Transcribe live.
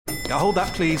Hold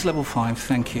that, please. Level 5,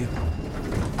 thank you.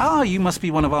 Ah, you must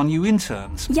be one of our new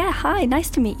interns. Yeah, hi, nice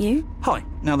to meet you. Hi.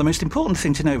 Now, the most important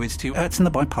thing to know is to Ertzen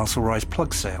the Biparcel Rise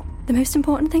plug sale. The most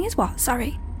important thing is what?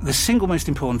 Sorry. The single most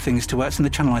important thing is to Ertzen the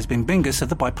Channelized Bing Bingus of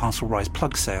the Biparcel Rise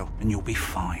plug sale, and you'll be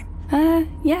fine.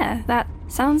 Yeah, that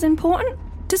sounds important.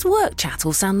 Does work chat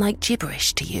all sound like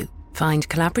gibberish to you? Find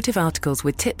collaborative articles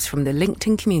with tips from the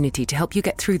LinkedIn community to help you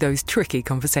get through those tricky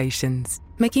conversations.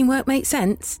 Making work make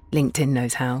sense? LinkedIn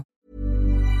knows how.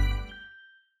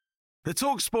 The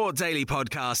TalkSport Daily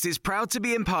podcast is proud to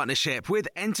be in partnership with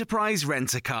Enterprise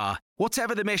Rent-A-Car.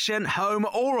 Whatever the mission, home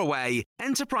or away,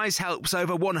 Enterprise helps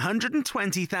over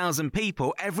 120,000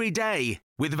 people every day.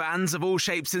 With vans of all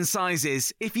shapes and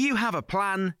sizes, if you have a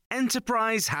plan,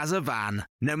 Enterprise has a van.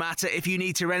 No matter if you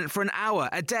need to rent for an hour,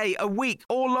 a day, a week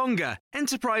or longer,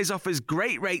 Enterprise offers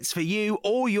great rates for you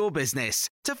or your business.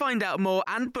 To find out more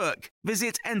and book,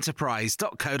 visit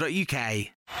enterprise.co.uk.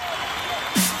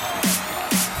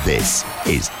 This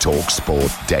is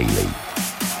TalkSport Daily.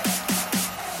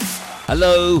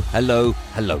 Hello.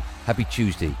 Happy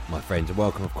Tuesday, my friends, and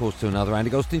welcome, of course, to another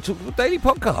Andy Goldstein TalkSport Daily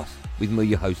podcast with me,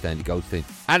 your host, Andy Goldstein.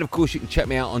 And, of course, you can check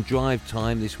me out on Drive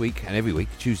Time this week and every week,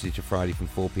 Tuesday to Friday from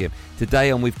 4 p.m. Today,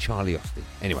 I'm with Charlie Austin.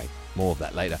 Anyway, more of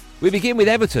that later. We begin with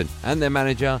Everton and their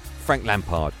manager, Frank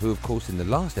Lampard, who, of course, in the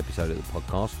last episode of the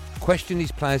podcast, questioned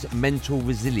his players' mental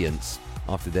resilience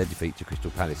after their defeat to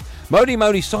Crystal Palace.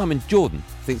 Modi Simon Jordan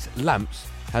thinks Lamps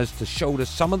has to shoulder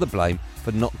some of the blame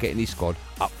for not getting his squad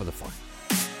up for the fight.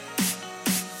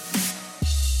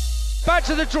 Back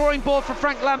to the drawing board for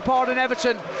Frank Lampard and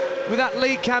Everton with that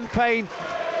league campaign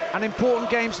and important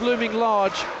games looming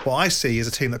large. What I see is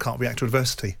a team that can't react to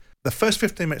adversity. The first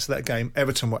 15 minutes of that game,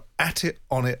 Everton were at it,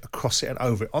 on it, across it and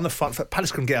over it. On the front foot,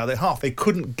 Palace couldn't get out of their half. They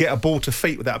couldn't get a ball to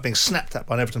feet without being snapped at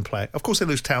by an Everton player. Of course, they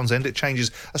lose Townsend. It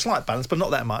changes a slight balance, but not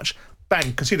that much.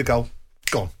 Bang, concede a goal,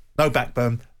 gone. No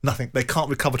backbone, nothing. They can't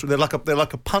recover. They're like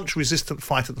a punch-resistant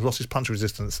fighter that lost his punch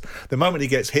resistance. The moment he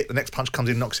gets hit, the next punch comes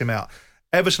in and knocks him out.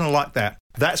 Everton are like that.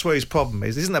 That's where his problem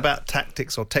is. It isn't about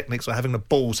tactics or techniques or having the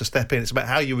balls to step in. It's about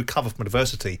how you recover from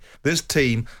adversity. This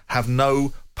team have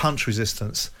no punch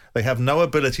resistance. They have no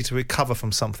ability to recover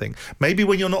from something. Maybe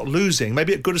when you're not losing,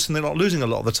 maybe at Goodison they're not losing a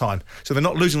lot of the time. So they're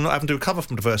not losing, not having to recover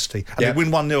from adversity. And they win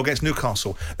 1-0 against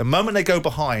Newcastle. The moment they go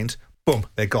behind, boom,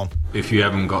 they're gone. If you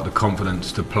haven't got the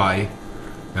confidence to play,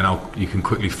 then you can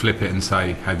quickly flip it and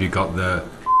say, have you got the...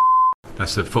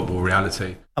 That's the football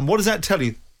reality. And what does that tell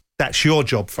you? That's your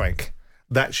job, Frank.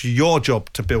 That's your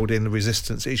job to build in the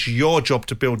resistance. It's your job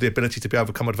to build the ability to be able to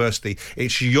overcome adversity.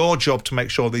 It's your job to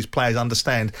make sure these players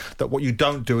understand that what you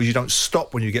don't do is you don't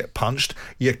stop when you get punched.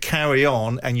 You carry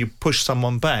on and you push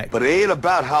someone back. But it ain't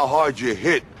about how hard you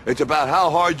hit. It's about how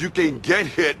hard you can get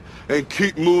hit and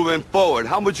keep moving forward.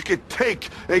 How much you can take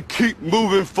and keep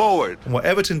moving forward. And what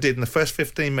Everton did in the first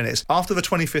 15 minutes, after the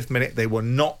 25th minute, they were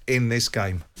not in this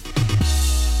game.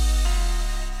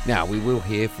 Now, we will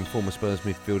hear from former Spurs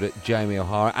midfielder Jamie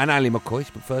O'Hara and Ali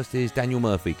McCoy, but first here's Daniel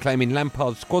Murphy, claiming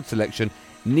Lampard's squad selection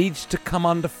needs to come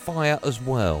under fire as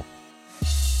well.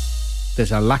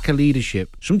 There's a lack of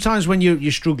leadership. Sometimes when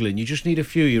you're struggling, you just need a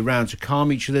few of you around to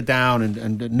calm each other down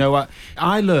and know.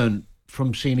 I learned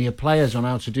from senior players on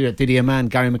how to do it. Didier Mann,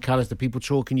 Gary McAllister, people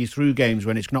talking you through games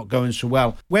when it's not going so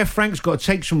well. Where Frank's got to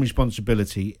take some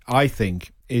responsibility, I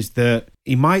think, is that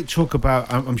he might talk about,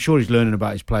 I'm sure he's learning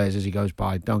about his players as he goes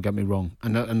by, don't get me wrong,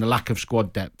 and the lack of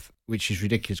squad depth, which is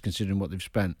ridiculous considering what they've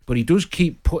spent. But he does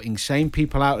keep putting same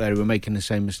people out there who are making the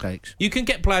same mistakes. You can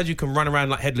get players who can run around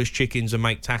like headless chickens and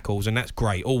make tackles, and that's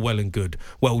great, all well and good,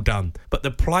 well done. But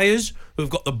the players who've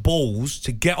got the balls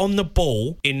to get on the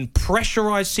ball in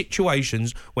pressurised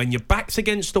situations when your back's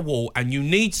against the wall and you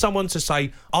need someone to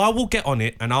say, I will get on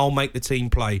it and I'll make the team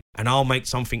play and I'll make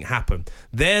something happen.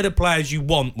 They're the players you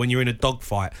want when you're in a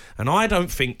dogfight. And I don't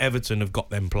think Everton have got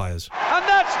them players. And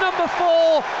that's number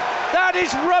 4. That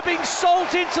is rubbing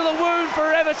salt into the wound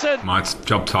for Everton. My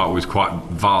job title is quite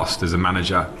vast as a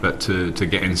manager, but to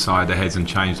get inside their heads and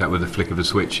change that with a flick of a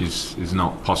switch is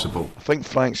not possible. I think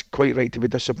Frank's quite right to be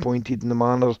disappointed in the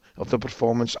manner of the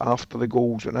performance after the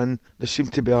goals went in. There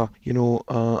seemed to be more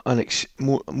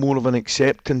of an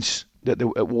acceptance that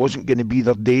it wasn't going to be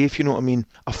their day, if you know what I mean.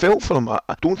 I felt for them. I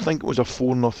don't think it was a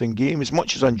 4-0 game. As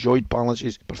much as I enjoyed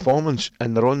Palace's performance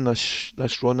and they're on this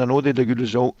run, I know they had a good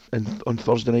result on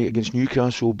Thursday night against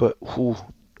Newcastle, but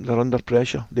they're under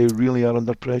pressure. They really are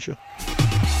under pressure.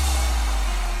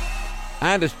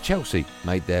 And as Chelsea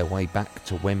made their way back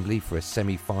to Wembley for a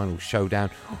semi-final showdown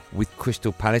with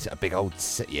Crystal Palace, a big old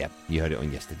set. Yeah, you heard it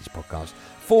on yesterday's podcast.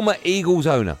 Former Eagles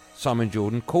owner Simon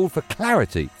Jordan called for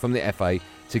clarity from the FA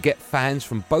to get fans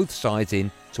from both sides in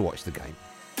to watch the game.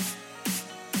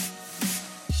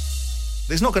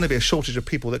 There's not going to be a shortage of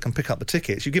people that can pick up the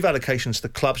tickets. You give allocations to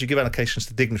clubs, you give allocations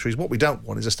to dignitaries. What we don't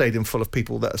want is a stadium full of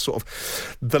people that are sort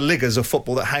of the liggers of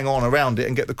football that hang on around it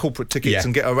and get the corporate tickets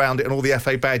and get around it and all the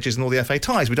FA badges and all the FA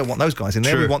ties. We don't want those guys in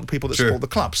there. We want the people that support the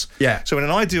clubs. Yeah. So in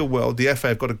an ideal world, the FA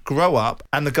have got to grow up,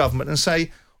 and the government, and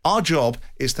say, our job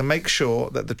is to make sure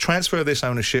that the transfer of this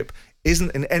ownership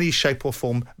isn't in any shape or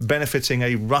form benefiting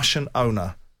a Russian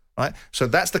owner. Right? So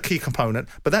that's the key component,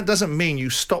 but that doesn't mean you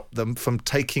stop them from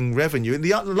taking revenue. And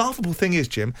the laughable thing is,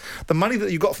 Jim, the money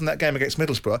that you got from that game against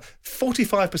Middlesbrough,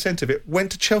 45% of it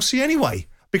went to Chelsea anyway,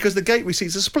 because the gate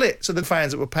receipts are split. So the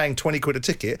fans that were paying 20 quid a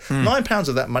ticket, £9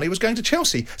 of that money was going to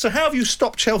Chelsea. So how have you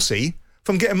stopped Chelsea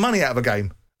from getting money out of a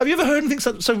game? Have you ever heard anything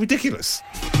so ridiculous?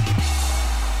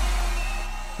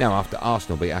 Now, after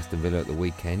Arsenal beat Aston Villa at the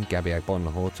weekend, Gabby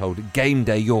Agbonlahor told Game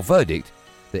Day Your Verdict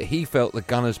that he felt the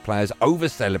Gunners players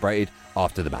over-celebrated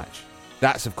after the match.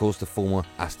 That's, of course, the former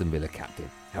Aston Villa captain.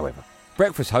 However,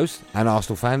 breakfast host and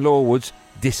Arsenal fan Laura Woods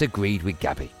disagreed with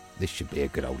Gabby. This should be a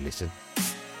good old listen.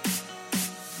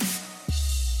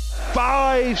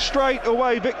 5 straight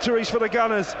away victories for the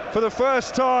Gunners for the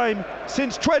first time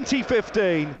since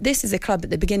 2015. This is a club at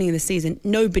the beginning of the season,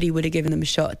 nobody would have given them a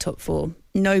shot at top 4.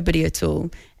 Nobody at all.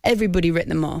 Everybody writ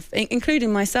them off,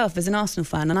 including myself as an Arsenal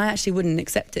fan, and I actually wouldn't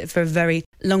accept it for a very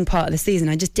long part of the season.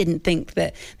 I just didn't think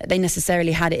that they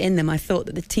necessarily had it in them. I thought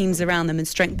that the teams around them had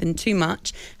strengthened too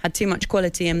much, had too much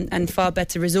quality and far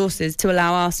better resources to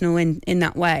allow Arsenal in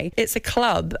that way. It's a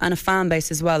club and a fan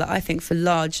base as well that I think for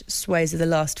large sways of the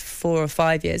last 4 or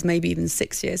 5 years, maybe even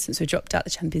 6 years since we dropped out the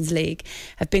Champions League,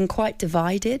 have been quite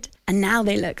divided. And now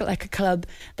they look like a club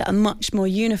that are much more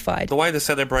unified. The way they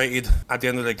celebrated at the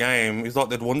end of the game is like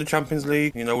they'd won the Champions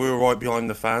League. You know, we were right behind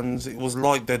the fans. It was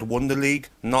like they'd won the league,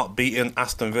 not beating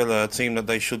Aston Villa, a team that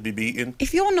they should be beating.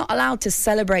 If you're not allowed to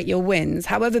celebrate your wins,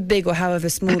 however big or however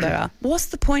small they are, what's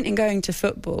the point in going to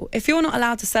football? If you're not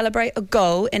allowed to celebrate a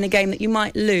goal in a game that you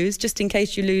might lose, just in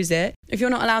case you lose it, if you're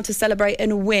not allowed to celebrate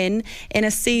a win in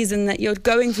a season that you're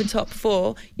going for top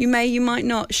 4, you may, you might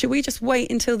not. Should we just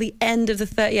wait until the end of the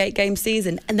 38-game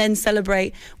season and then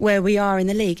celebrate where we are in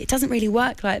the league? It doesn't really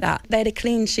work like that. They had a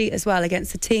clean sheet as well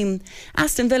against the team.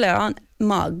 Aston Villa aren't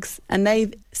mugs, and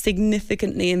they've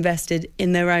significantly invested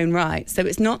in their own right. So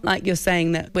it's not like you're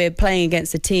saying that we're playing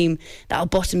against a team that are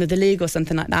bottom of the league or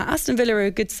something like that. Aston Villa are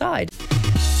a good side.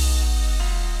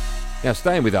 Now,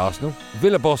 staying with Arsenal,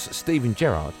 Villa boss Steven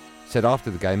Gerrard said after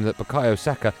the game that Bukayo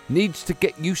Saka needs to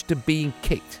get used to being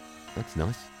kicked. That's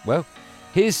nice. Well,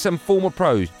 here's some former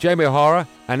pros, Jamie O'Hara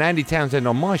and Andy Townsend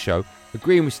on my show,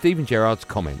 agreeing with Steven Gerrard's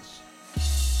comments.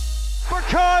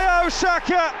 Bukayo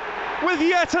Saka with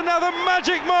yet another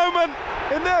magic moment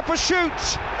in their pursuit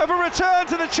of a return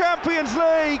to the Champions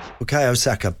League. Bukayo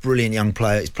Saka, brilliant young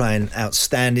player. He's playing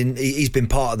outstanding. He's been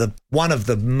part of one of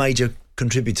the major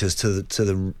contributors to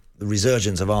the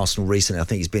resurgence of Arsenal recently. I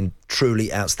think he's been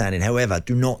truly outstanding. However,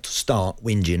 do not start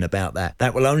whinging about that.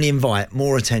 That will only invite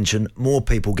more attention, more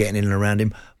people getting in and around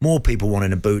him, more people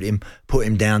wanting to boot him, put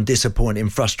him down, disappoint him,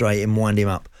 frustrate him, wind him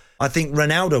up. I think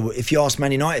Ronaldo, if you ask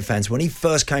Man United fans, when he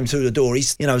first came through the door,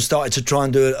 he's started to try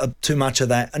and do too much of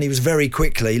that, and he was very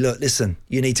quickly, look, listen,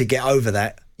 you need to get over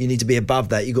that. You need to be above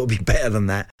that. You've got to be better than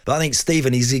that. But I think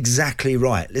Stephen is exactly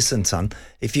right. Listen, son,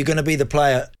 if you're going to be the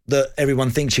player that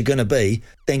everyone thinks you're going to be,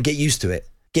 then get used to it.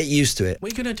 Get used to it.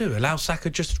 What are you going to do? Allow Saka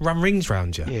just run rings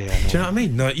round you? Yeah. Do you know what I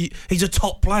mean? No, he's a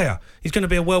top player. He's going to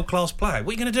be a world-class player. What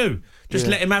are you going to do? Just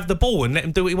let him have the ball and let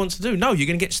him do what he wants to do? No, you're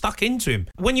going to get stuck into him.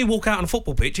 When you walk out on a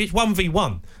football pitch, it's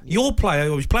 1v1. Your player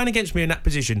who's playing against me in that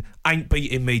position ain't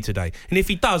beating me today. And if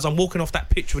he does, I'm walking off that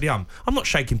pitch with him. I'm not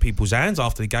shaking people's hands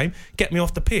after the game. Get me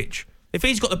off the pitch. If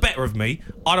he's got the better of me,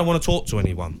 I don't want to talk to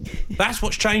anyone. That's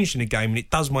what's changed in the game, and it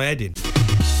does my head in.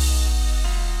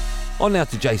 On now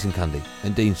to Jason Cundy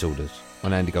and Dean Saunders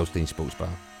on Andy Goldstein Sports Bar.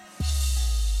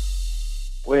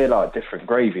 We're like different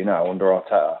gravy now under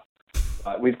Arteta.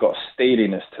 Like, we've got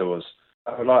steeliness to us.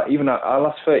 Like, even our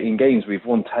last 13 games, we've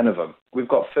won 10 of them. We've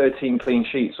got 13 clean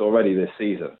sheets already this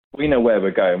season. We know where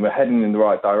we're going. We're heading in the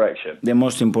right direction. The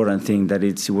most important thing that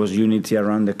it was unity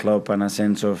around the club and a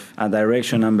sense of a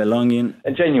direction and belonging.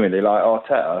 And genuinely, like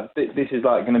Arteta, this is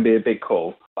like going to be a big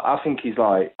call. But I think he's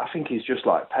just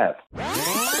like Pep.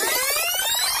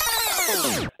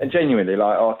 And genuinely,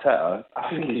 like Arteta, I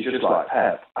think he's just like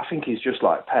Pep. I think he's just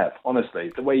like Pep.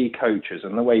 Honestly, the way he coaches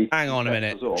and the way he... Hang on a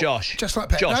minute, Josh. Just like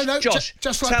Pep. Josh,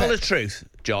 just like tell Pep. the truth,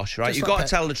 Josh, right? Just You've like got Pep.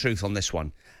 to tell the truth on this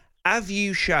one. Have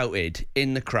you shouted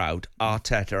in the crowd,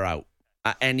 Arteta out,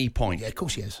 at any point? Yeah, of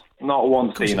course he is. Not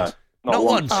once, Dino. Not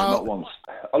once? Not once.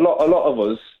 A lot of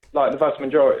us, like the vast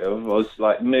majority of us,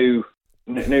 like knew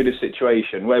the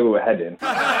situation, where we were heading.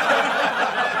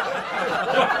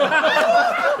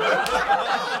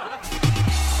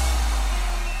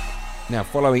 Now,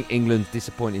 following England's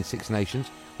disappointing Six Nations,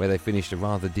 where they finished a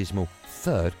rather dismal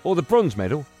third, or the bronze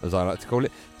medal, as I like to call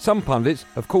it, some pundits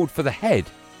have called for the head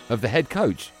of the head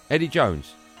coach, Eddie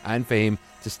Jones, and for him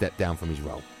to step down from his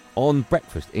role. On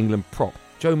breakfast, England prop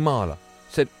Joe Marler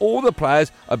said all the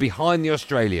players are behind the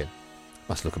Australian.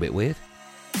 Must look a bit weird.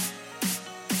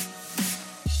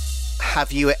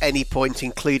 Have you at any point,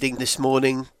 including this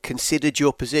morning, considered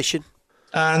your position?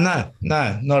 No,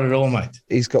 not at all, mate.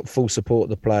 He's got full support of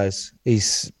the players.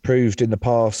 He's proved in the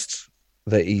past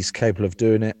that he's capable of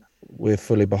doing it. We're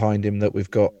fully behind him. That we've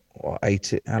got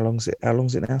how long's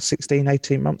it now? 16,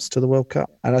 18 months to the World Cup.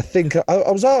 And I think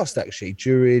I was asked actually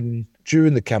during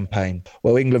the campaign.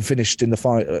 Well, England finished in the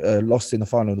final, lost in the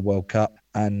final of the World Cup,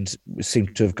 and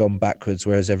seemed to have gone backwards,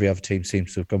 whereas every other team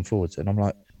seems to have gone forwards. And I'm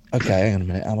like, okay, hang on a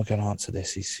minute, how am I going to answer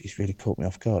this? He's really caught me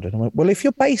off guard. And I went, well, if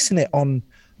you're basing it on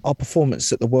our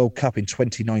performance at the World Cup in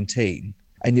 2019,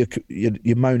 and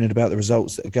you're moaning about the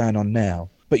results that are going on now,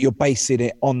 but you're basing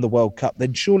it on the World Cup,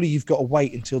 then surely you've got to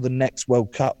wait until the next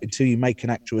World Cup until you make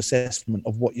an actual assessment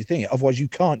of what you think. Otherwise, you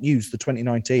can't use the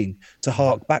 2019 to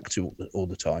hark back to all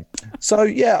the time. So,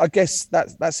 yeah, I guess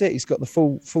that's it. He's got the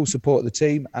full support of the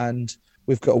team, and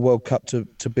we've got a World Cup to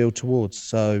build towards.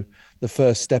 So the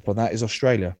first step on that is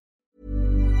Australia.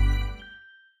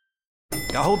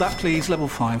 Hold that, please. Level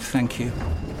 5, thank you.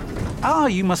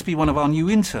 You must be one of our new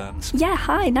interns. Yeah,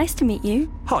 hi, nice to meet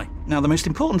you. Hi. Now, the most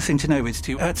important thing to know is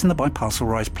to Ertz and the Biparcel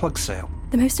Rise plug sale.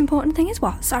 The most important thing is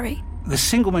what? Sorry. The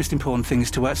single most important thing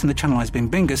is to Ertz and the Channelized Bin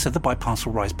Bingus of the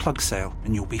Biparcel Rise plug sale,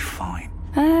 and you'll be fine.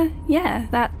 Yeah,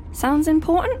 that sounds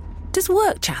important. Does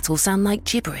work chat all sound like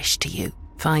gibberish to you?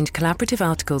 Find collaborative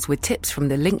articles with tips from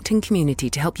the LinkedIn community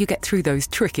to help you get through those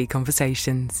tricky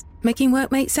conversations. Making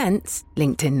work make sense?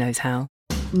 LinkedIn knows how.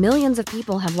 Millions of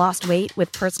people have lost weight with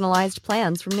personalized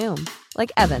plans from Noom.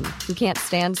 Like Evan, who can't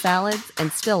stand salads and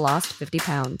still lost 50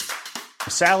 pounds.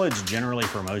 Salads generally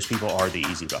for most people are the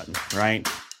easy button, right?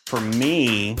 For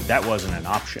me, that wasn't an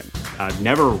option. I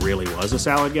never really was a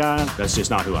salad guy. That's just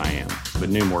not who I am. But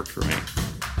Noom worked for me.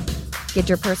 Get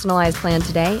your personalized plan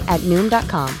today at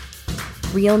Noom.com.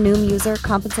 Real Noom user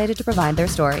compensated to provide their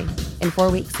story. In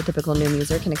 4 weeks, the typical Noom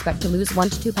user can expect to lose 1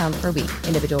 to 2 pounds per week.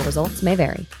 Individual results may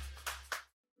vary.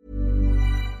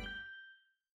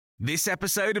 This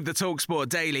episode of the TalkSport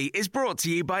Daily is brought to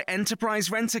you by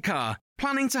Enterprise Rent-A-Car.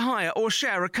 Planning to hire or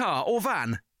share a car or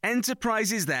van?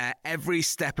 Enterprise is there every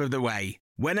step of the way.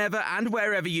 Whenever and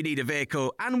wherever you need a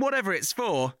vehicle and whatever it's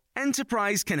for,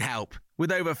 Enterprise can help.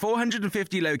 With over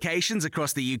 450 locations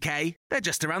across the UK, they're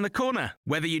just around the corner.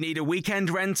 Whether you need a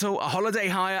weekend rental, a holiday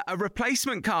hire, a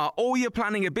replacement car, or you're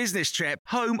planning a business trip,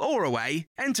 home or away,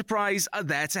 Enterprise are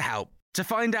there to help. To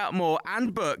find out more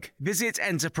and book, visit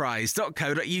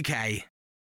enterprise.co.uk.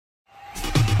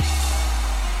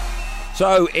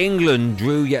 So England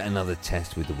drew yet another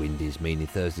test with the Windies, meaning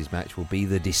Thursday's match will be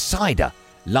the decider,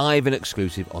 live and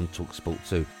exclusive on TalkSport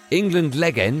 2. England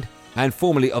legend and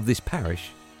formerly of this parish,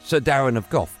 Sir Darren of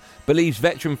Gough, believes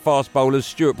veteran fast bowlers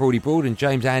Stuart Broady-Broad and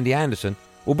James Andy Anderson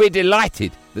will be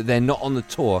delighted that they're not on the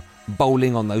tour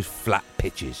bowling on those flat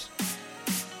pitches.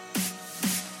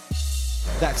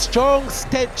 That strong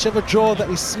stench of a draw that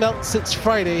we smelt since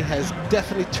Friday has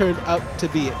definitely turned out to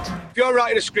be it. If you're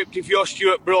writing a script, if you're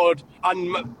Stuart Broad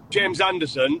and James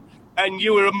Anderson, and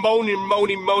you were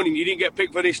moaning, you didn't get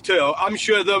picked for this tour, I'm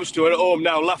sure those two are at home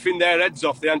now laughing their heads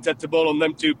off they hadn't had to bowl on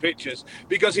them two pitches.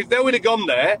 Because if they would have gone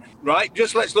there, right,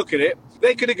 just let's look at it,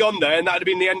 they could have gone there and that would have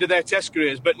been the end of their test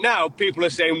careers. But now people are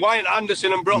saying, why aren't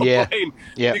Anderson and Broad playing?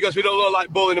 Yeah. Because we don't look like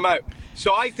bowling them out.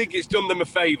 So I think it's done them a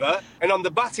favour. And on the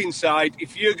batting side,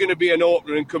 if you're going to be an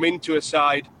opener and come into a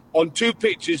side on two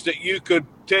pitches that you could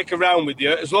take around with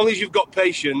you, as long as you've got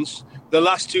patience, the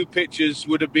last two pitches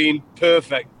would have been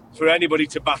perfect for anybody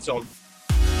to bat on.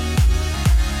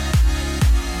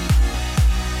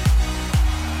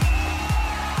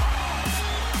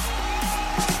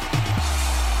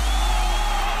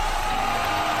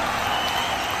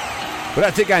 But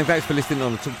that's it, gang. Thanks for listening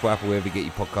on the TalkSport app or wherever you get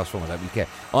your podcast from. I don't really care.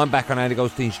 I'm back on Andy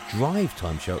Goldstein's Drive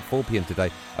Time show at 4 p.m. today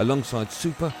alongside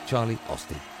Super Charlie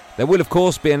Austin. There will, of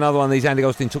course, be another one of these Andy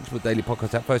Goldstein TalkSport Daily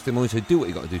podcasts out first thing morning, so do what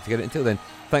you got to do to get it. Until then,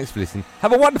 thanks for listening.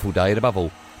 Have a wonderful day, and above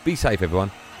all, be safe, everyone.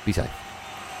 Be safe.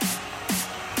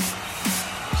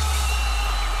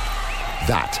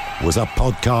 That was a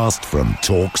podcast from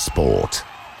TalkSport.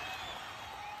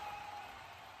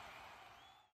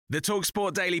 The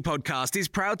TalkSport Daily podcast is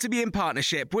proud to be in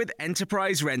partnership with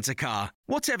Enterprise Rent-A-Car.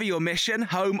 Whatever your mission,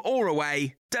 home or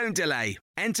away, don't delay.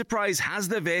 Enterprise has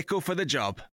the vehicle for the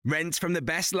job. Rent from the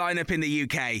best lineup in the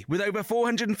UK. With over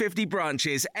 450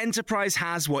 branches, Enterprise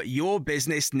has what your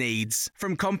business needs.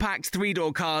 From compact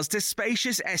three-door cars to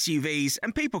spacious SUVs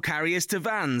and people carriers to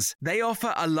vans, they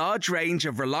offer a large range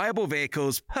of reliable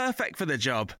vehicles perfect for the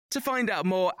job. To find out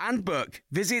more and book,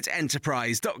 visit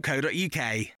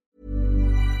enterprise.co.uk.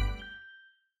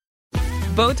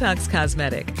 Botox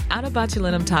Cosmetic, out of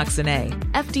botulinum toxin A,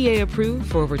 FDA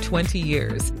approved for over 20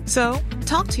 years. So,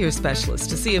 talk to your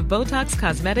specialist to see if Botox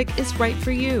Cosmetic is right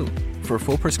for you. For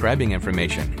full prescribing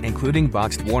information, including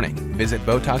boxed warning, visit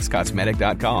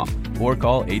BotoxCosmetic.com or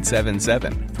call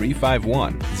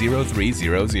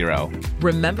 877-351-0300.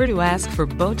 Remember to ask for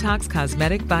Botox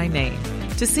Cosmetic by name.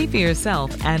 To see for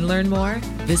yourself and learn more,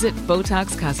 visit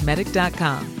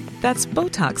BotoxCosmetic.com. That's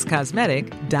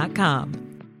BotoxCosmetic.com.